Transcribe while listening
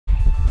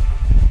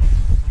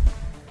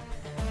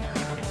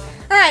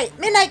Alright,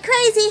 Midnight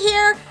Crazy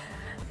here.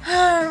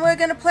 We're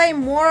gonna play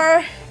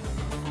more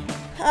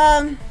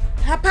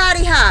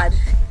Party Hard.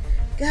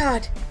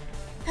 God.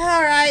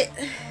 Alright.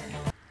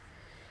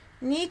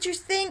 Need to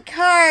think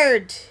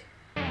hard.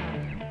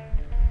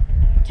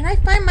 Can I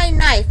find my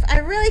knife? I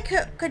really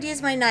could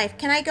use my knife.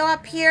 Can I go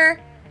up here?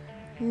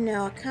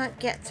 No, I can't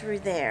get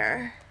through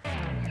there.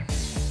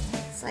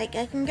 It's like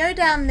I can go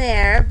down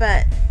there,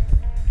 but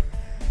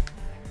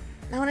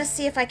I want to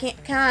see if I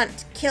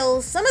can't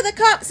kill some of the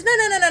cops. No,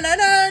 no, no, no, no,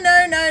 no,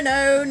 no, no,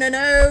 no, no,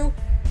 no.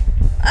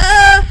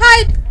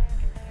 Hide!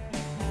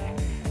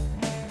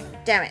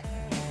 Damn it.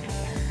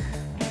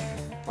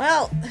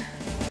 Well,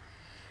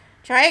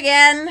 try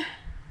again.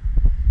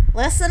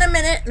 Less than a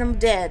minute and I'm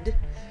dead.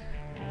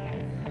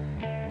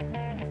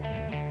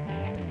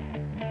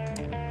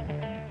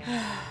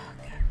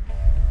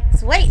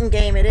 It's a waiting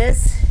game, it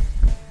is.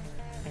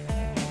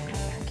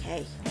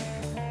 Okay.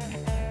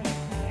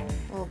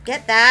 We'll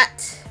get that.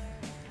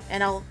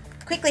 And I'll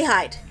quickly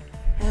hide.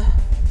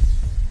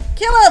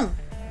 Kill him!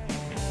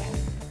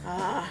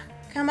 Ah,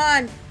 come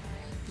on.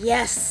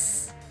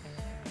 Yes.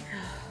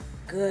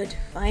 Good.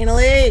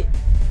 Finally.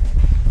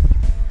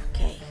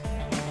 Okay.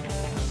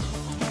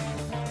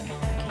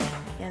 Okay.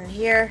 In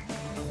here.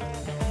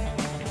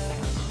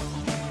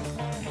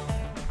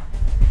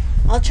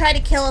 I'll try to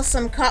kill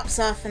some cops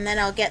off and then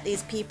I'll get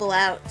these people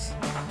out.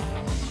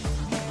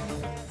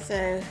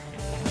 So.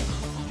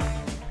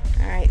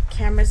 Alright,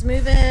 camera's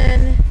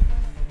moving.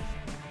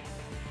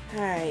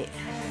 Alright.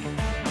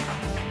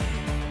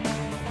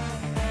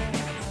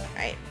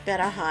 Alright,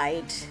 better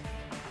hide.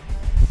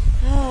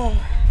 Oh.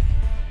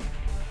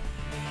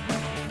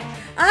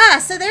 Ah,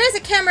 so there is a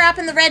camera up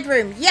in the red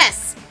room.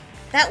 Yes!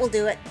 That will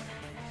do it.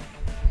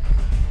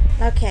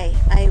 Okay,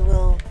 I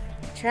will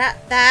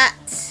trap that.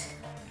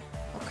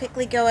 I'll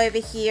quickly go over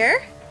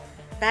here.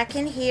 Back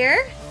in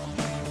here.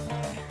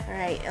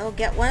 Alright, I'll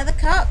get one of the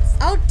cops.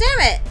 Oh, damn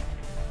it!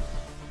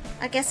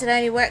 I guess it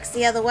only works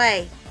the other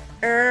way.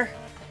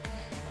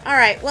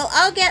 Alright, well,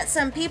 I'll get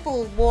some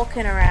people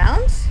walking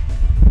around.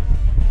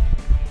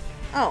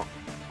 Oh.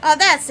 Oh,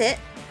 that's it.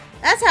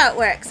 That's how it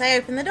works. I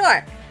open the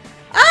door.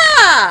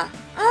 Ah!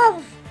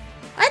 Oh,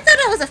 I thought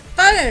it was a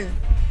phone.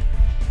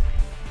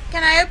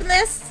 Can I open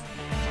this?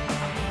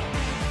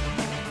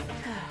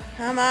 Oh,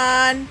 come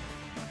on.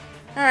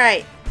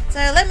 Alright, so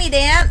let me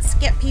dance.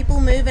 Get people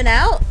moving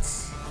out.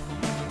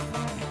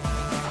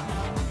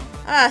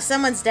 Ah,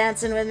 someone's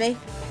dancing with me.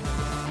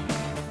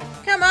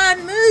 Come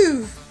on,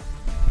 move.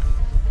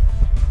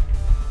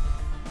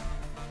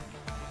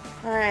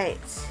 Alright.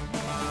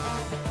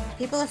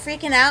 People are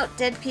freaking out.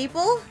 Dead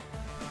people.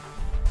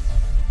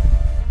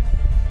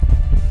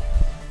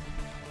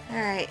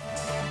 Alright.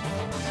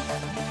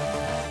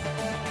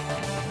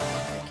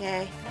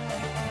 Okay.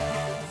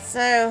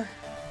 So.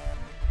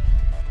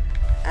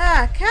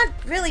 I can't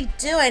really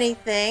do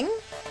anything.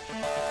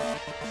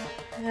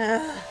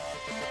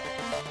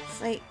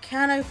 It's like,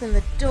 can't open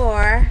the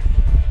door.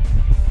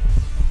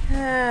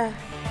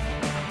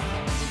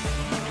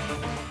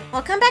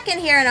 I'll come back in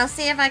here and I'll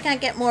see if I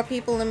can't get more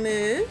people to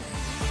move.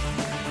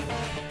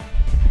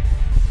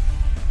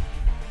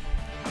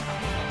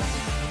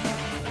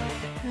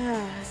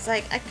 It's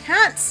like, I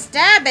can't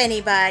stab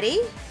anybody.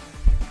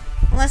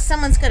 Unless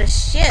someone's got a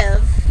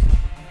shiv.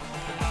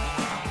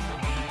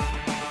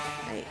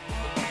 Right.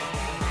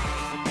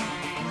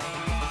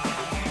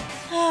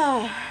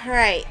 Oh,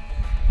 right.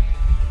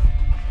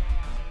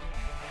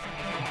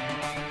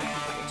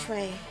 Which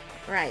way?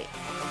 Right.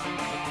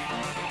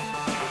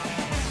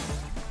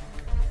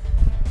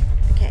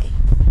 Okay.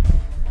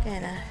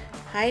 Gonna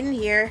hide in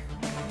here.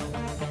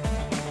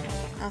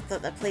 I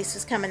thought the police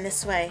was coming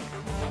this way.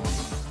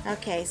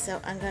 Okay,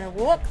 so I'm gonna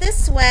walk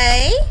this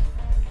way.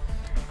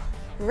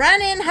 Run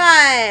and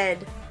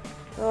hide.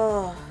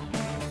 Oh.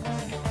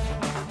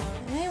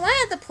 Hey, why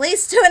aren't the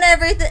police doing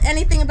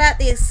anything about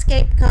the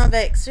escaped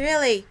convicts?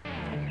 Really?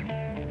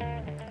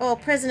 Oh,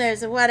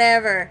 prisoners or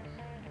whatever.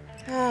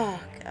 Oh,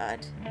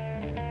 God.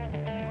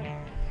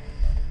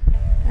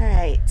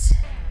 Alright.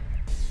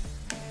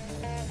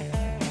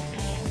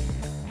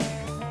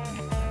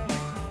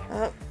 Oh,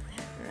 I'm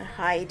gonna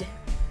hide.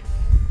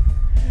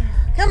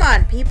 Come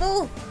on,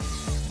 people.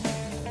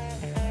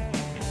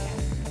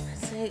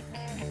 Sake.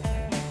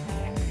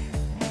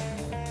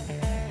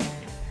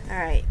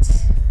 Alright.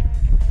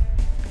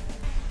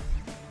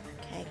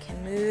 Okay, I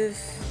can move.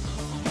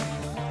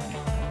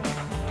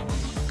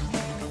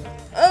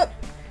 Oh!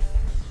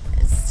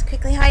 Let's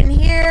quickly hide in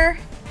here.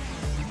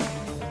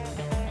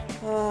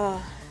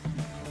 Oh.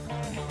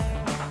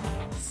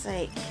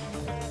 Sake.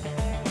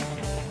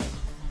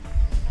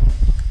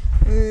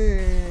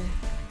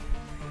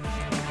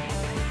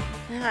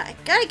 I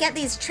gotta get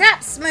these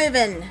traps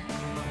moving.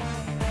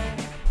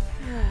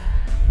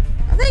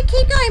 Oh, they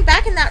keep going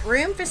back in that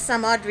room for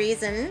some odd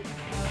reason.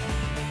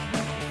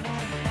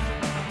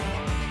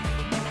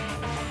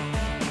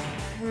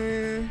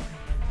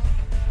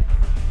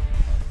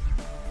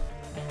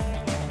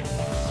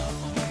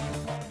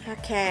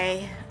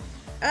 Okay.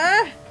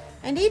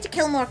 I need to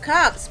kill more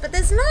cops, but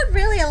there's not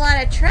really a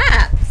lot of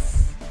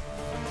traps.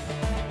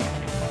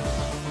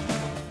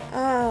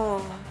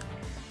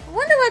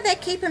 wonder why they're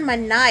keeping my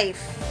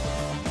knife.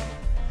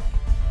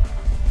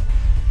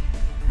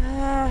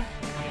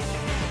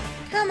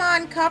 Come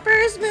on,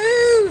 coppers,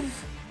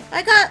 move!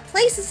 I got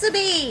places to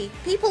be,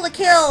 people to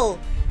kill.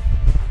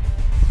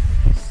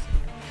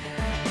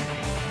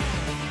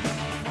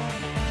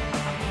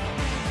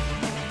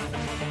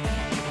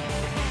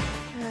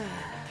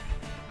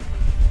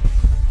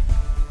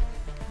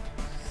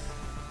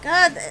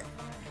 God,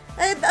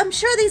 I'm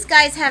sure these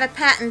guys have a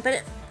pattern, but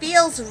it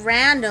feels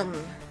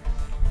random.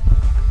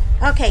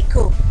 Okay,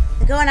 cool.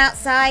 I'm going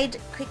outside,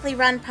 quickly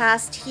run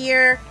past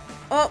here.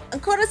 Oh, I'm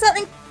caught on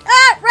something.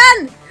 Ah,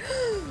 run!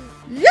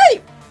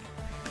 Yay!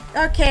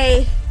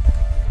 Okay.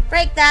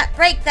 Break that,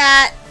 break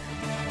that.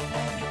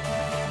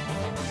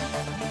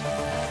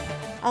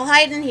 I'll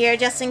hide in here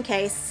just in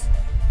case.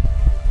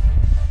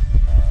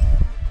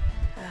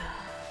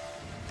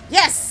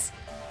 Yes!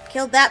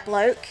 Killed that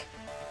bloke.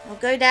 I'll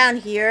go down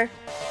here.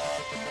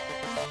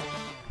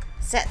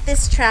 Set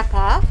this trap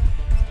off.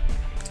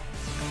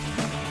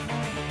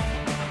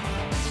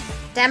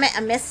 Damn it,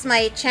 I missed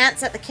my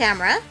chance at the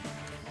camera.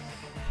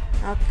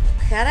 I'll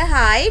gotta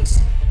hide.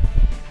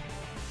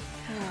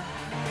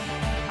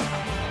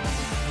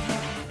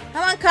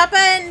 Come on,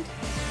 Coppin!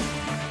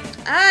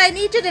 I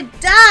need you to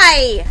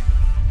die!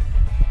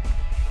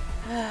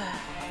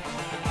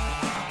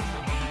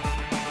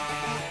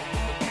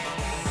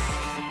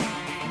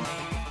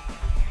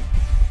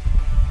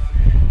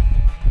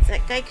 Is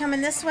that guy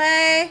coming this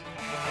way?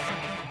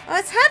 Oh,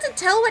 it's hard to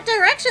tell what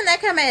direction they're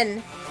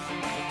coming.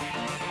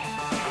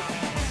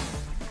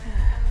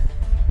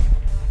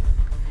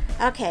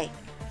 Okay,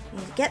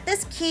 need to get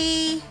this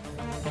key.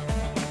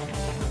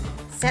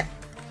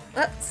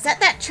 Set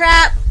that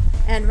trap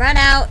and run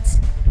out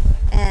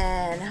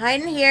and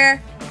hide in here.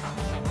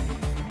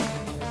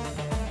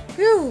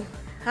 Whew,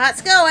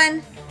 heart's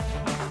going.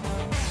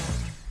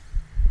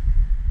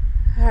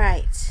 All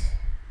right.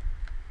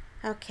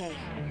 Okay.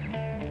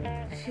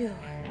 Phew.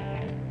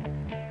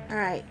 All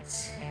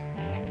right.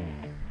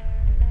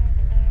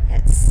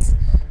 Let's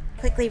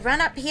quickly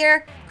run up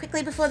here,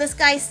 quickly before this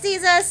guy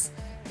sees us.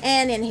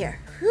 And in here.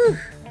 Whew.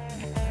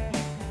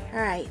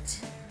 Alright.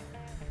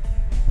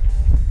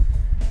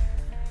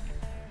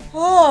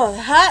 Oh,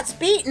 the heart's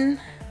beating.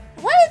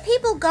 Why have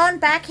people gone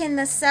back in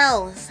the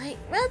cells? Like,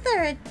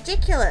 rather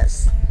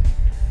ridiculous.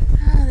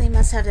 Oh, they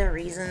must have their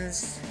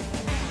reasons.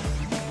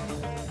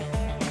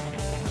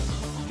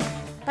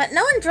 But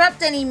no one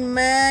dropped any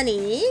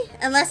money.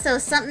 Unless there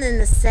was something in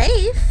the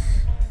safe.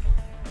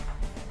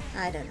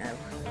 I don't know.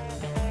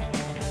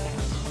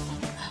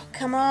 Oh,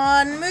 come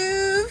on,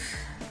 move.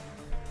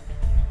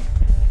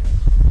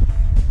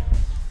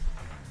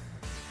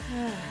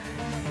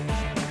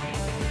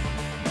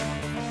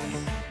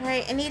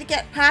 Right, I need to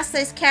get past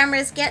those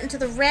cameras, get into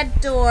the red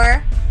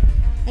door,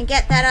 and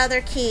get that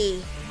other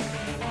key.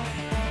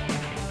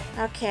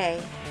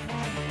 Okay.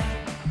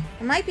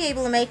 I might be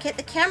able to make it.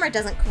 The camera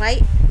doesn't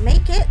quite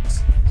make it.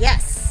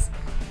 Yes.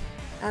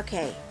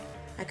 Okay.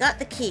 I got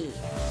the key.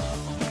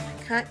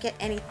 Can't get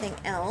anything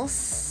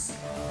else.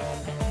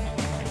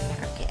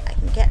 Okay, I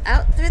can get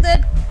out through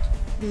the...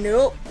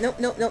 Nope, nope,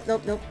 nope, nope,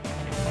 nope, nope.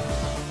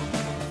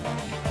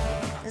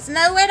 There's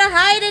nowhere to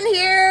hide in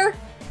here.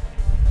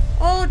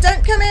 Oh,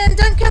 don't come in,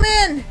 don't come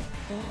in.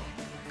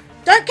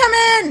 Don't come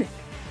in.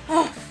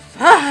 Oh,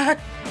 fuck.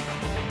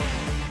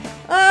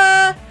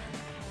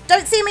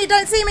 Don't see me,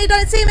 don't see me,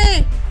 don't see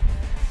me.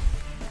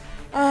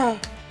 Oh,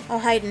 I'll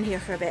hide in here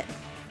for a bit.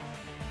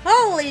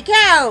 Holy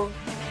cow.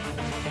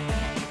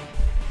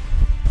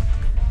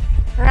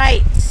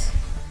 Right.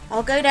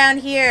 I'll go down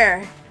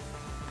here.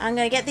 I'm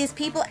gonna get these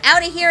people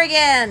out of here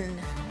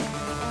again.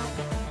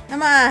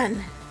 Come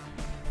on.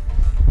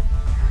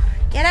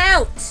 Get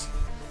out!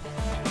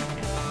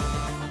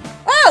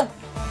 Oh!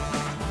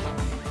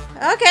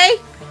 Okay.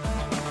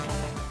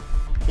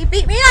 He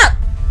beat me up!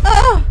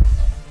 Oh!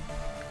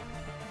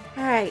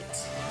 Alright.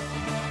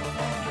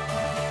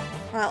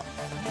 Well.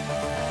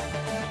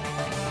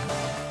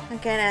 I'm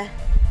gonna...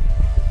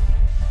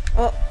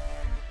 Oh.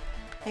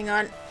 Hang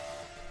on.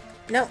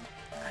 Nope.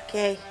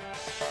 Okay.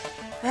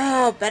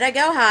 Oh, better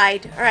go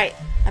hide. Alright.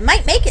 I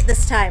might make it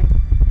this time.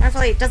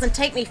 Hopefully it doesn't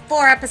take me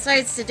 4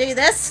 episodes to do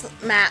this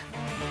map.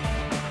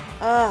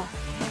 Oh.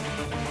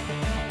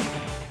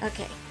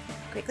 Okay.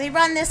 Quickly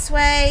run this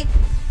way.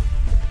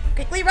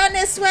 Quickly run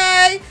this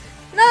way.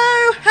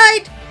 No!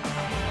 Hide!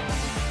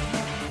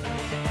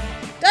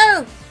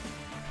 Go!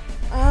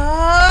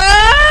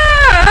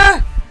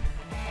 Ah!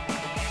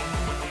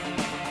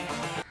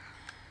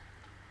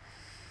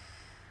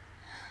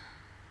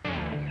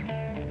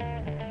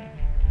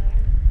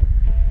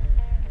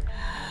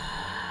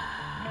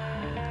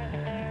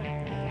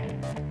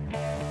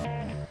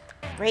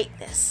 Break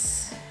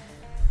this.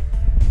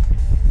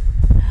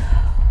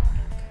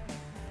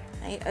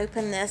 I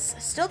open this.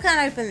 Still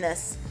can't open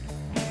this.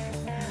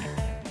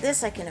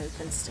 This I can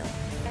open still.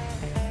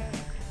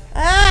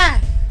 Ah!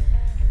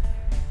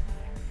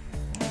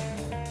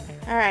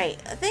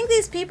 Alright, I think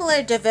these people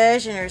are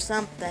diversion or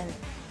something.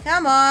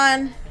 Come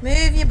on,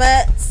 move your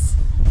butts.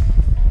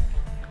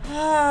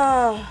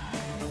 Oh.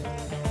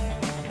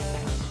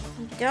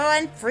 Go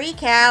and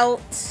freak out.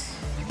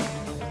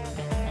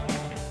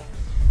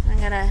 I'm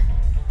gonna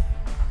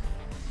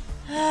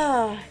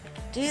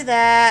do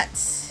that.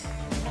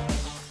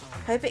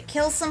 Hope it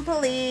kills some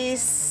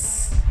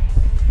police.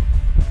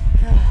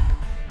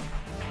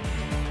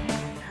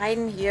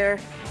 Hiding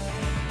here.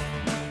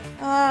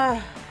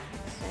 Oh,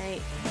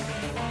 great.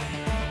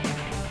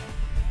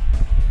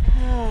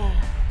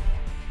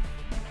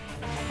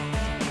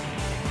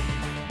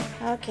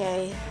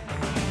 Okay.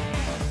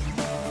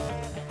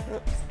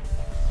 Oops.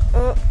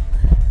 Oh.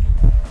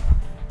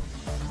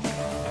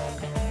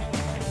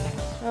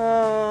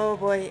 Oh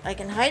boy, I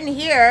can hide in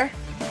here.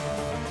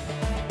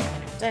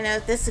 Don't know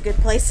if this is a good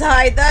place to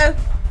hide though.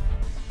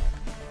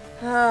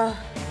 Oh.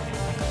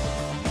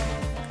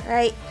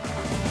 Right.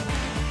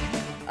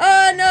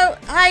 Oh no,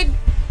 hide.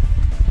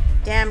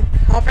 Damn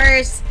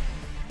coppers.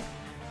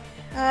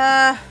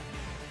 They're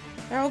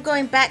all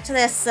going back to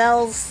their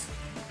cells.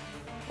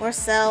 Or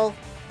cell.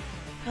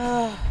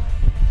 Oh.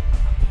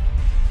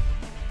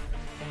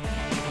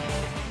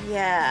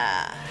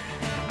 Yeah.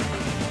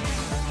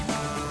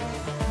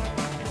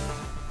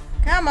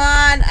 Come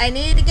on, I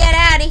need to get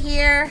out of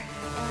here.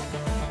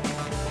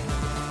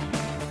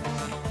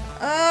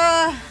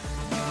 As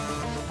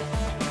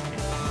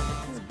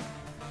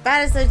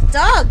bad as those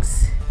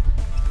dogs.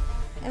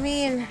 I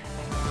mean,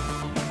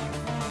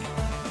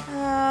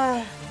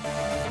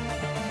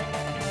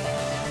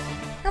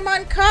 come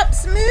on,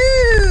 cops,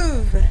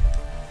 move!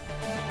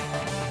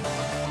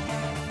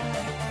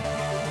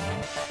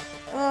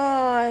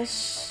 Oh, I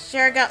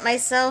sure got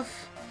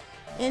myself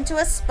into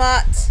a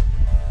spot.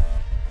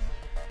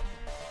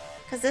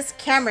 Because this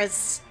camera's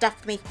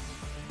stuffed me.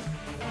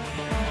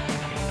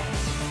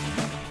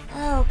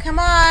 Oh, come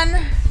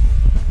on.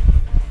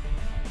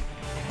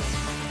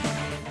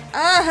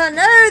 Oh,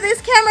 no,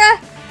 this camera.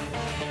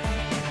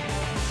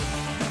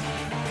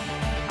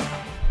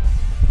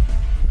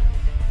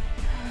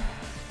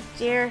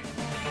 Dear.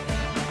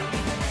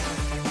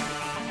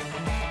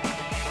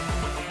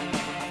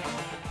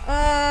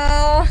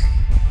 Oh,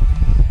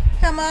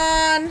 come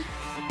on.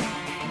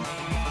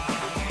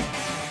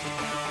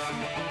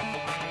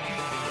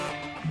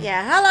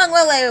 Yeah, how long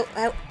will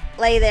I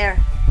lay there?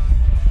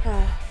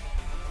 Oh,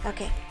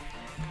 okay.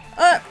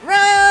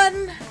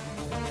 Run!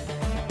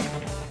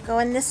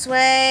 Going this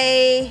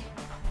way.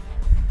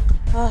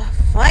 Oh,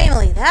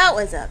 finally, that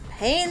was a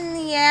pain in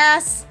the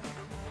ass.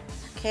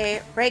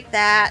 Okay, break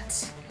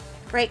that.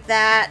 Break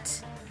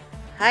that.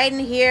 Hide in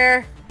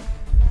here.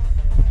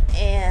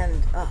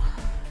 And, oh.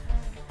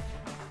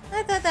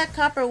 I thought that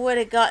copper would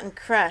have gotten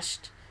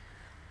crushed.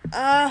 If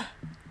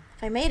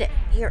I made it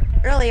here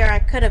earlier, I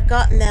could have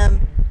gotten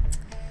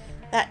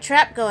that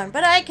trap going.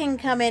 But I can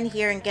come in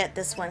here and get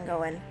this one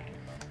going.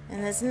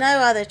 And there's no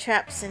other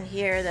traps in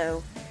here,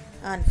 though,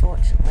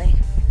 unfortunately.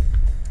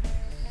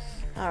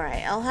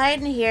 Alright, I'll hide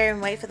in here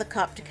and wait for the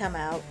cop to come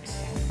out.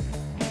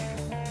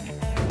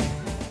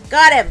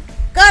 Got him!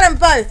 Got them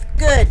both!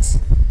 Good!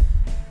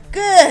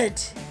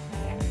 Good!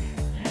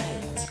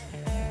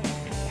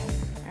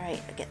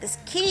 Alright, I'll get this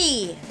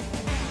key.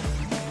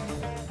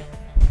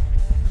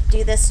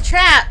 Do this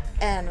trap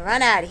and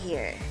run out of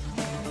here.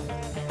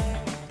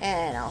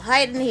 And I'll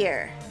hide in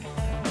here.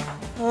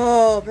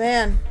 Oh,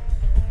 man.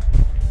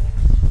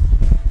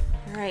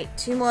 Alright,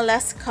 2 more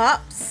less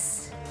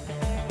cops.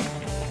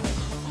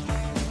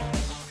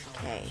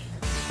 Okay.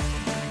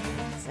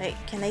 So,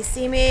 can they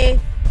see me?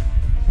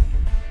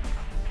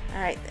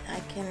 Alright, I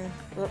can...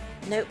 Whoop,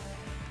 nope.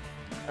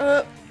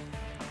 Oh.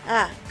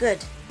 Ah,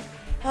 good.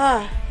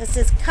 Ah, this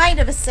is kind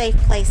of a safe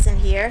place in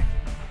here.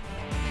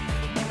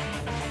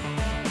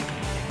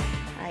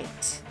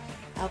 Alright.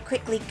 I'll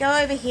quickly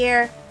go over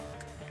here.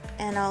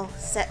 And I'll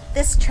set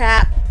this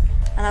trap.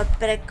 And I'll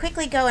better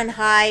quickly go and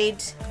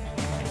hide.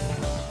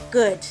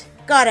 Good.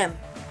 Got him.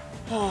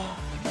 Oh.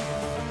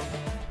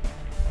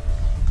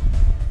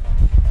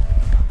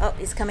 Oh,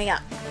 he's coming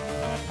up.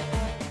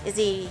 Is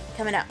he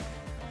coming up?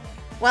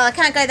 Well, I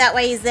can't go that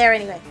way. He's there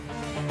anyway.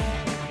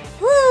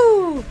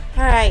 Woo!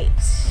 Alright.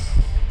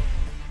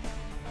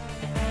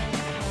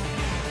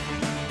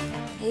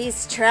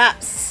 These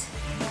traps.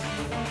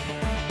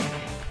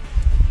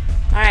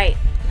 Alright.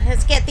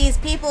 Let's get these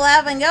people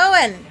up and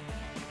going.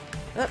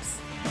 Whoops.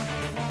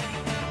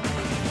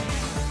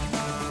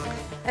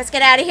 Let's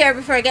get out of here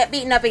before I get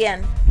beaten up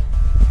again.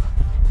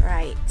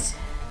 Right.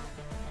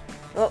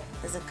 Oh,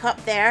 there's a cop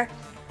there.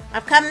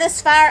 I've come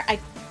this far. I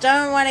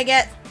don't want to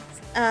get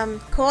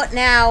caught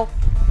now.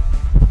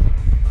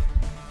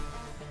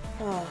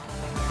 Oh.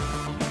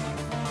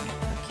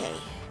 Okay.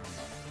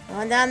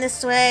 Going down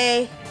this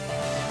way.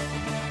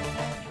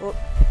 Oh.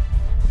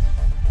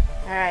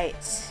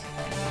 Alright.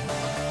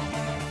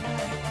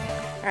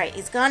 Alright,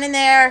 he's gone in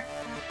there.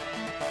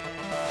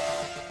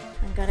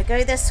 I'm gonna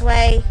go this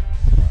way.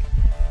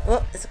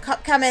 Oh, there's a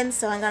cop coming,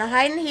 so I'm gonna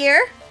hide in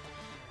here.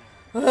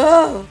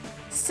 Oh,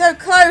 so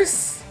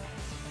close.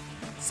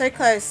 So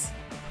close.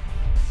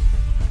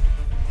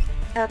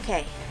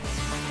 Okay.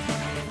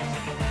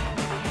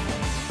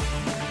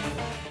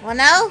 Well,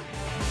 now,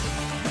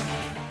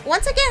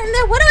 once I get in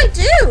there, what do I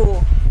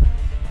do?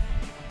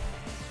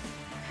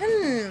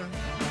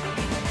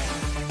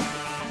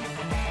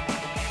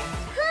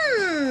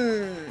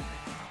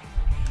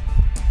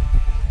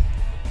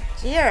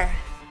 Dear.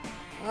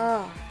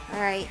 Oh,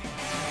 alright.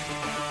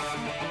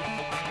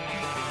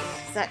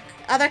 Is that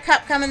other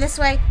cup coming this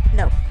way?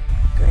 No.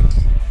 Good.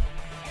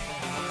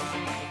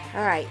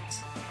 Alright.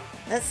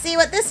 Let's see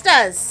what this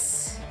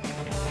does.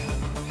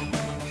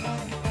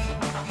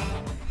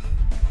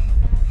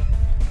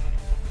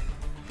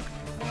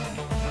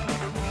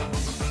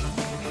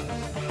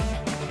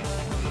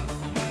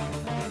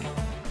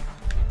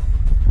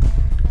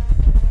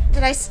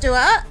 Did I screw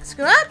up?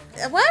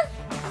 What?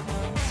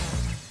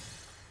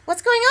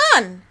 What's going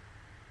on?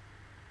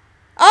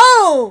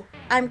 Oh!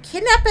 I'm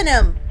kidnapping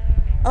him.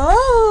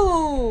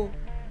 Oh!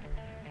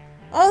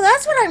 Oh,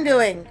 that's what I'm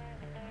doing.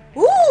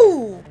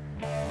 Ooh!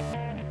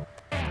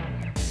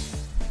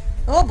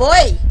 Oh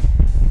boy!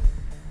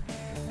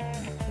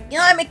 You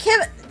know, I'm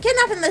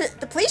kidnapping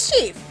the police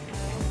chief.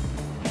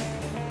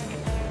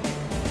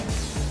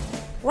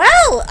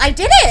 Well, I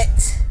did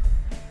it!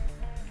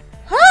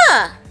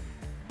 Huh!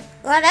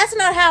 Well, that's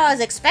not how I was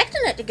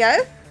expecting it to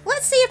go.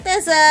 Let's see if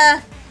there's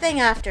a thing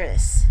after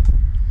this.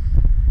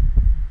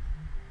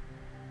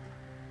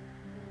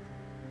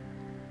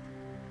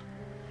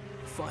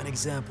 A fine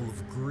example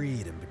of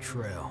greed and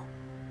betrayal.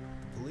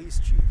 The police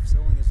chief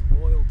selling his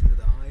loyalty to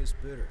the highest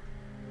bidder.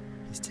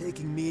 He's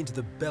taking me into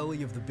the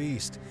belly of the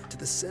beast, to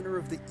the center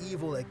of the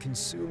evil that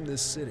consumed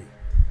this city.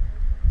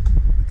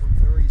 People become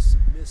very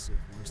submissive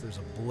once there's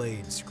a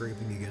blade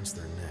scraping against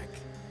their neck.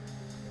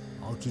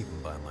 I'll keep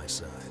him by my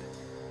side.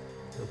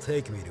 He'll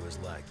take me to his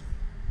lackey.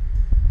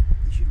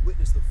 He should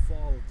witness the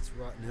fall of this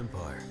rotten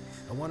empire.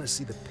 I want to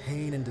see the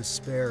pain and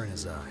despair in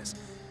his eyes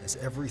as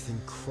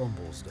everything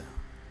crumbles down.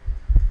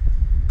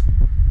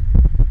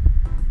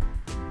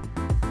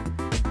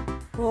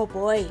 Oh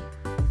boy.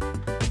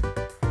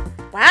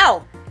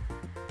 Wow.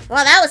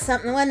 Well, that was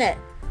something, wasn't it?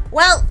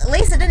 Well, at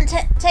least it didn't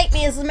take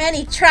me as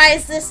many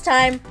tries this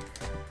time.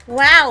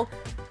 Wow.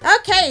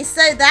 Okay,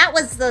 so that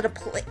was the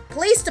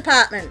police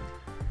department.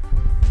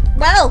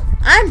 Well,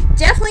 I'm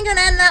definitely going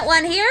to end that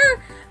one here.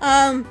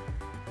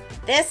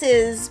 This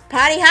is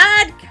Party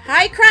Hard,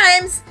 High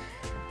Crimes.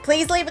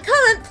 Please leave a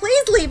comment.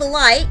 Please leave a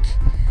like.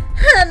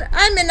 And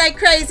I'm Midnight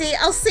Crazy.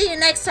 I'll see you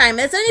next time.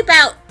 There's only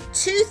about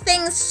 2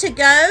 things to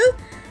go,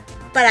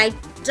 but I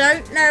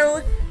don't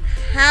know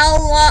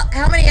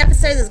how many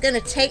episodes it's going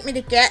to take me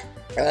to get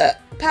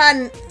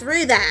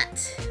through that.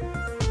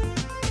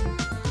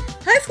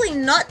 Hopefully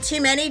not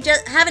too many.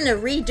 Just having to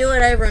redo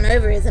it over and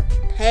over is a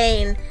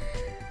pain.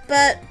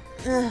 But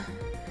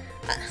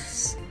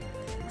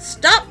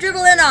stop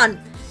dribbling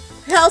on.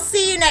 I'll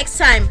see you next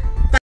time.